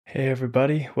Hey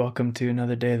everybody, welcome to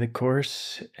another day of the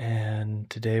course. And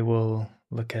today we'll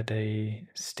look at a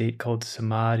state called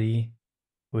Samadhi,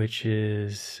 which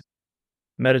is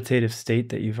meditative state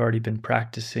that you've already been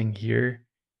practicing here.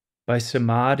 By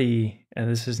Samadhi, and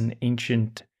this is an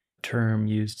ancient term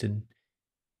used in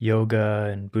yoga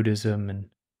and Buddhism and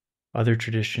other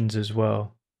traditions as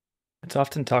well. It's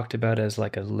often talked about as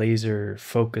like a laser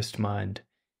focused mind.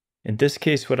 In this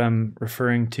case, what I'm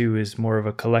referring to is more of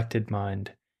a collected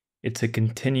mind. It's a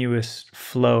continuous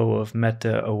flow of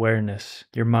meta awareness.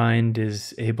 Your mind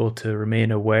is able to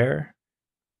remain aware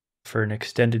for an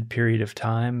extended period of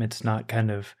time. It's not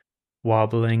kind of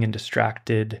wobbling and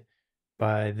distracted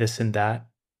by this and that.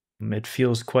 It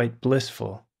feels quite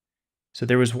blissful. So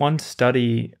there was one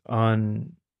study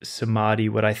on samadhi,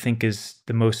 what I think is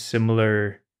the most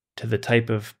similar to the type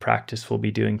of practice we'll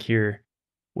be doing here,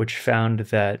 which found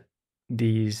that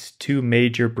these two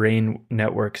major brain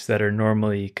networks that are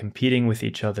normally competing with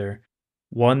each other,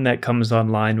 one that comes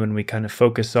online when we kind of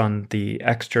focus on the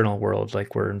external world,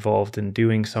 like we're involved in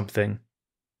doing something,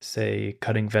 say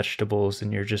cutting vegetables,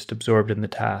 and you're just absorbed in the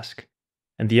task.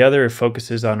 And the other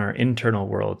focuses on our internal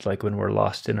world, like when we're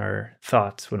lost in our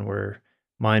thoughts, when we're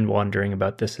mind wandering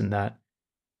about this and that.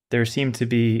 There seemed to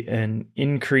be an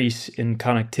increase in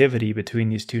connectivity between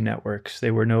these two networks.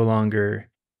 They were no longer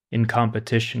in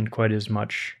competition quite as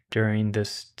much during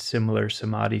this similar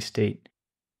samadhi state.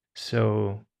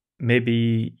 So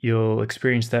maybe you'll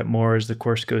experience that more as the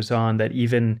course goes on, that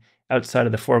even outside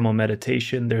of the formal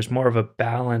meditation, there's more of a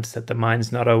balance, that the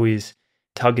mind's not always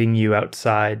tugging you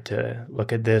outside to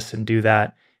look at this and do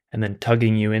that, and then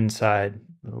tugging you inside,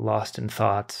 lost in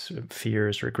thoughts,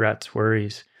 fears, regrets,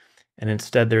 worries. And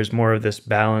instead, there's more of this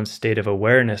balanced state of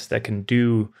awareness that can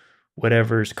do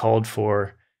whatever's called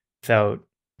for without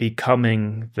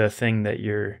becoming the thing that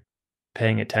you're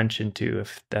paying attention to,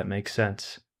 if that makes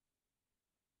sense.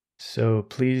 So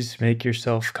please make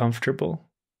yourself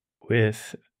comfortable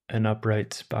with an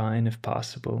upright spine if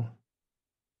possible.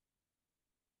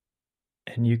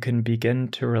 And you can begin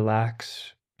to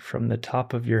relax from the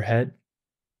top of your head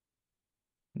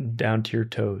down to your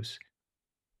toes.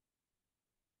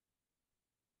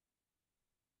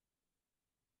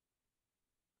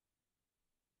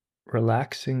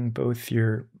 Relaxing both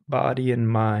your body and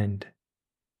mind,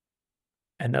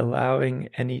 and allowing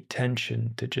any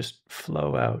tension to just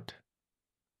flow out.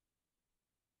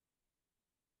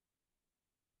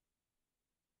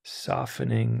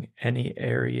 Softening any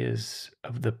areas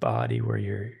of the body where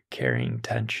you're carrying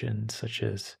tension, such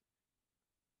as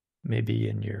maybe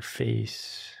in your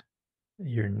face,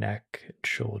 your neck and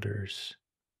shoulders,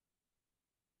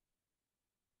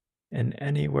 and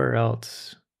anywhere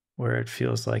else where it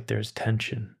feels like there's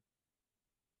tension.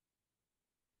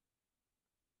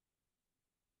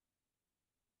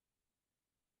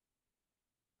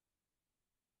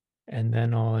 And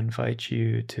then I'll invite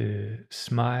you to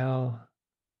smile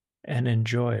and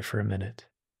enjoy for a minute.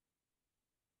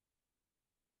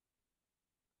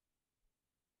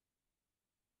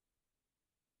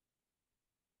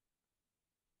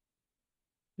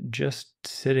 Just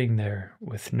sitting there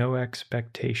with no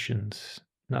expectations,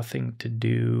 nothing to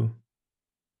do,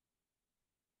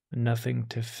 nothing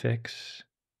to fix.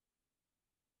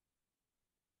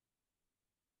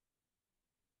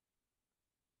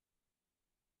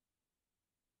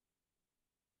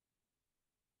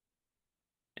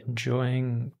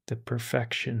 Enjoying the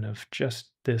perfection of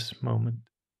just this moment.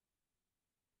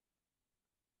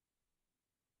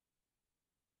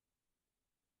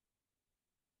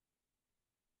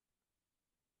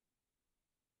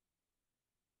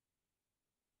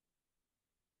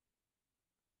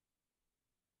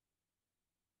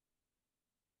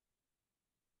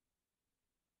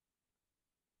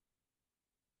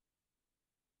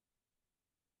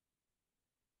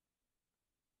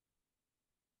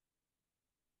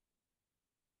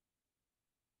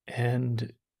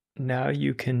 And now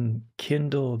you can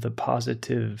kindle the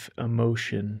positive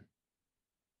emotion,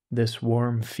 this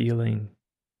warm feeling,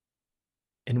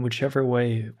 in whichever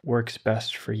way works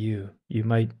best for you. You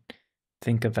might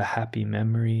think of a happy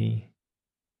memory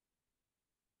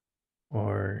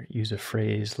or use a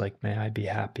phrase like, "May I be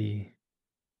happy."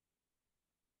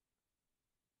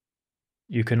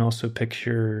 You can also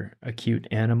picture a cute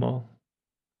animal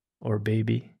or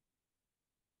baby,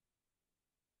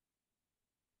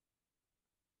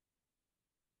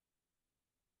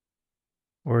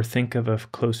 or think of a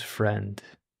close friend,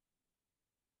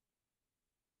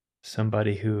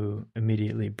 somebody who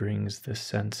immediately brings this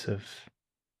sense of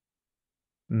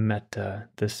metta,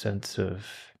 this sense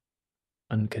of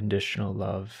unconditional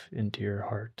love into your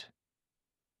heart,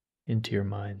 into your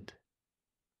mind.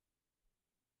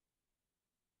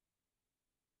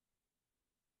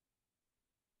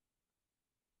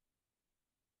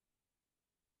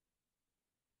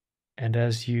 And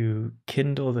as you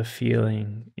kindle the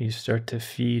feeling, you start to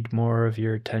feed more of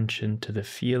your attention to the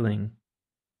feeling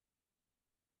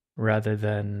rather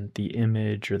than the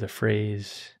image or the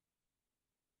phrase,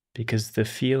 because the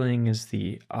feeling is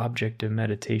the object of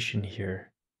meditation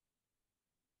here.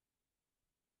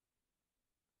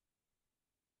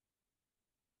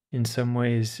 In some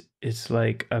ways, it's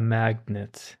like a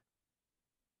magnet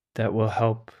that will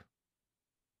help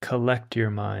collect your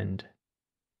mind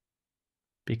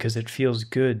because it feels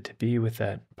good to be with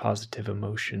that positive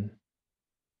emotion.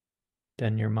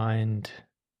 Then your mind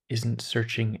isn't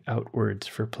searching outwards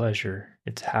for pleasure,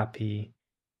 it's happy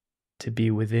to be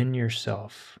within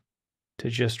yourself, to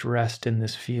just rest in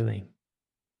this feeling.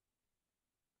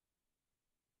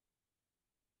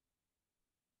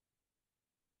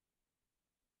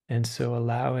 And so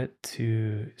allow it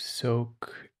to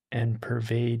soak and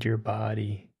pervade your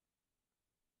body,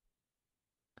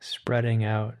 spreading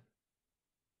out,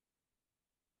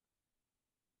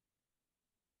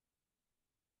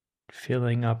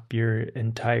 filling up your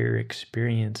entire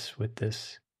experience with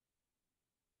this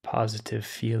positive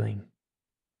feeling.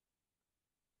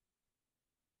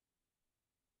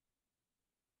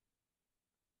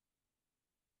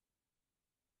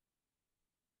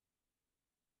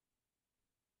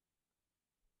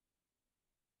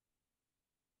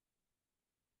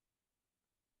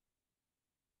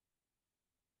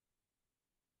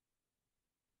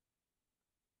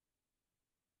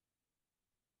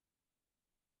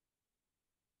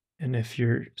 And if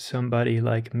you're somebody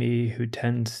like me who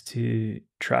tends to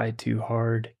try too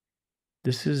hard,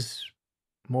 this is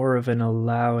more of an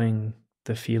allowing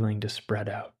the feeling to spread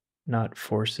out, not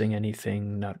forcing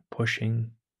anything, not pushing,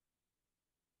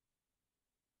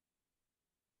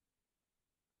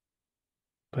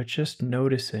 but just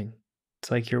noticing.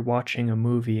 It's like you're watching a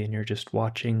movie and you're just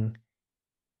watching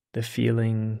the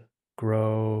feeling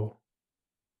grow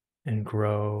and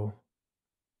grow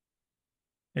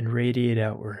and radiate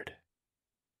outward,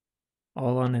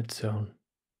 all on its own.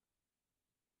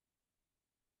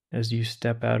 As you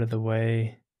step out of the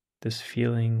way, this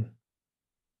feeling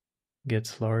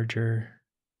gets larger,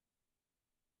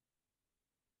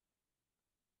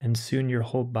 and soon your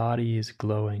whole body is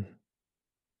glowing.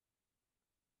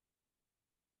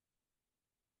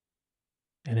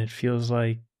 And it feels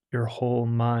like your whole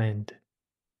mind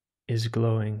is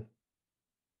glowing,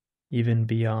 even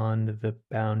beyond the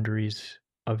boundaries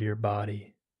of your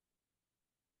body.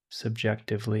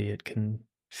 Subjectively, it can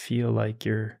feel like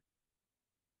your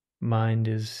mind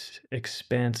is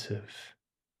expansive.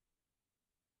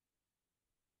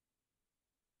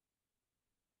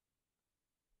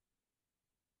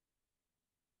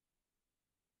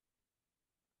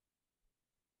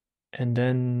 And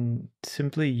then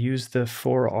simply use the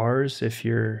 4 R's if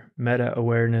your meta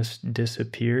awareness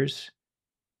disappears.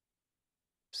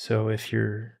 So if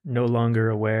you're no longer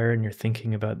aware and you're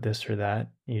thinking about this or that,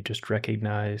 you just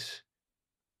recognize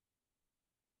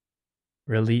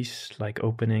release, like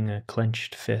opening a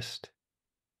clenched fist,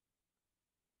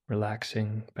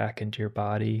 relaxing back into your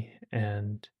body,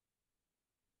 and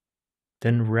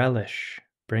then relish,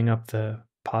 bring up the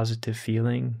positive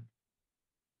feeling,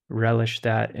 relish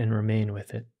that and remain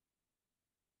with it.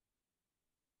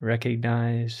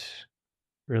 Recognize,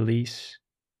 release,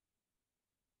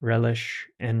 relish,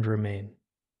 and remain.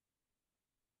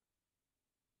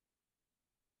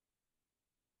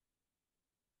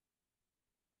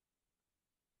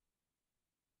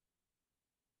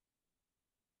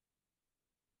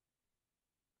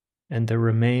 And the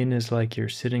remain is like you're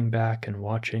sitting back and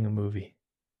watching a movie.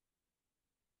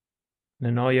 And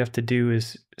then all you have to do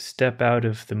is step out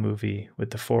of the movie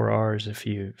with the 4 R's if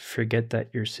you forget that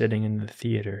you're sitting in the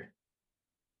theater.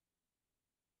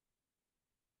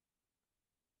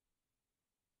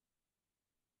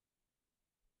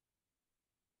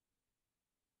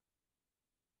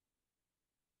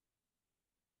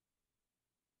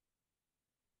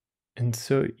 And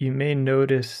so you may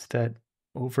notice that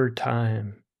over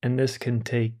time, and this can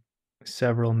take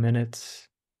several minutes,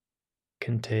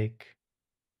 can take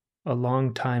a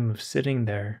long time of sitting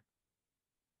there,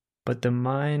 but the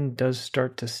mind does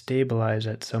start to stabilize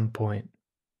at some point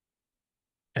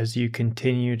as you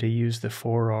continue to use the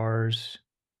 4 R's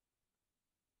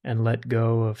and let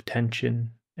go of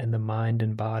tension in the mind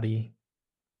and body.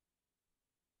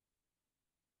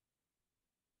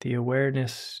 The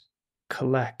awareness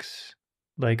collects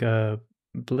like a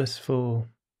blissful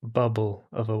bubble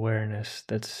of awareness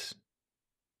that's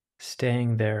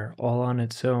staying there all on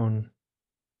its own,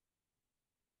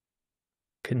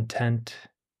 content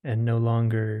and no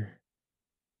longer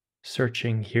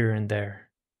searching here and there.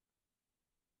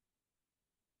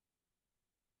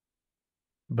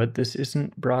 But this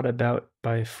isn't brought about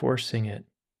by forcing it,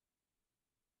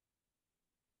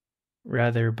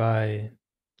 rather by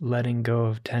letting go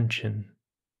of tension,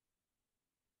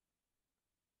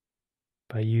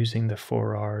 by using the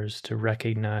 4 R's to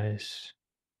recognize,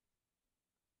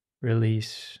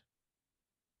 release,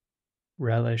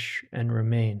 relish, and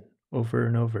remain over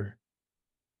and over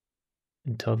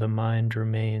until the mind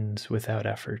remains without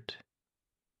effort.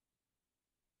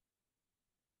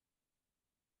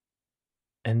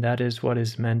 And that is what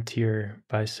is meant here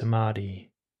by samadhi,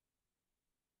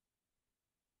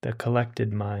 the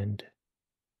collected mind.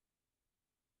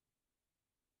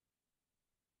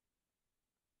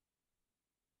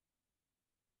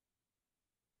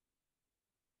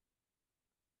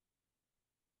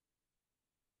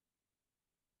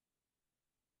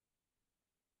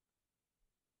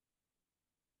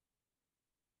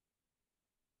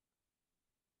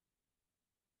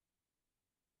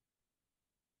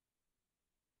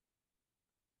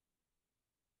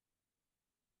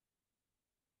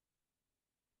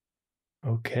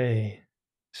 Okay,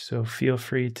 so feel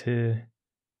free to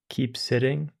keep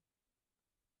sitting.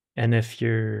 And if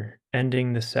you're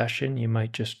ending the session, you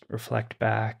might just reflect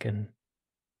back and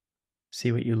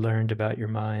see what you learned about your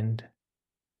mind.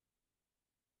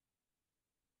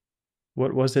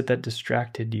 What was it that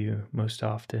distracted you most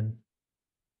often?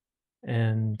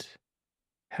 And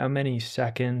how many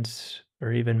seconds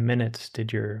or even minutes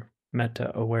did your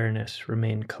metta awareness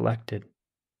remain collected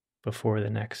before the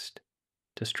next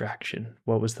distraction?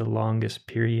 What was the longest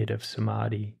period of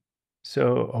samadhi?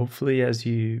 So, hopefully, as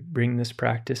you bring this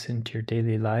practice into your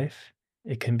daily life,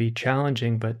 it can be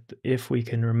challenging, but if we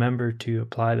can remember to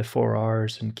apply the 4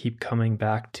 R's and keep coming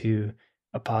back to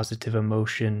a positive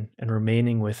emotion and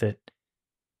remaining with it,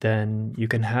 then you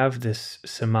can have this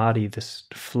samadhi, this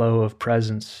flow of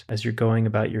presence as you're going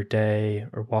about your day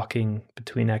or walking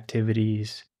between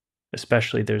activities.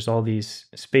 Especially, there's all these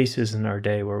spaces in our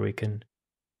day where we can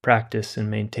practice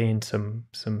and maintain some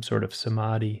sort of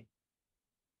samadhi.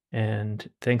 And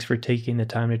thanks for taking the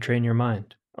time to train your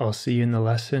mind. I'll see you in the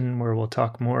lesson where we'll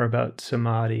talk more about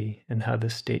samadhi and how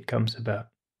this state comes about.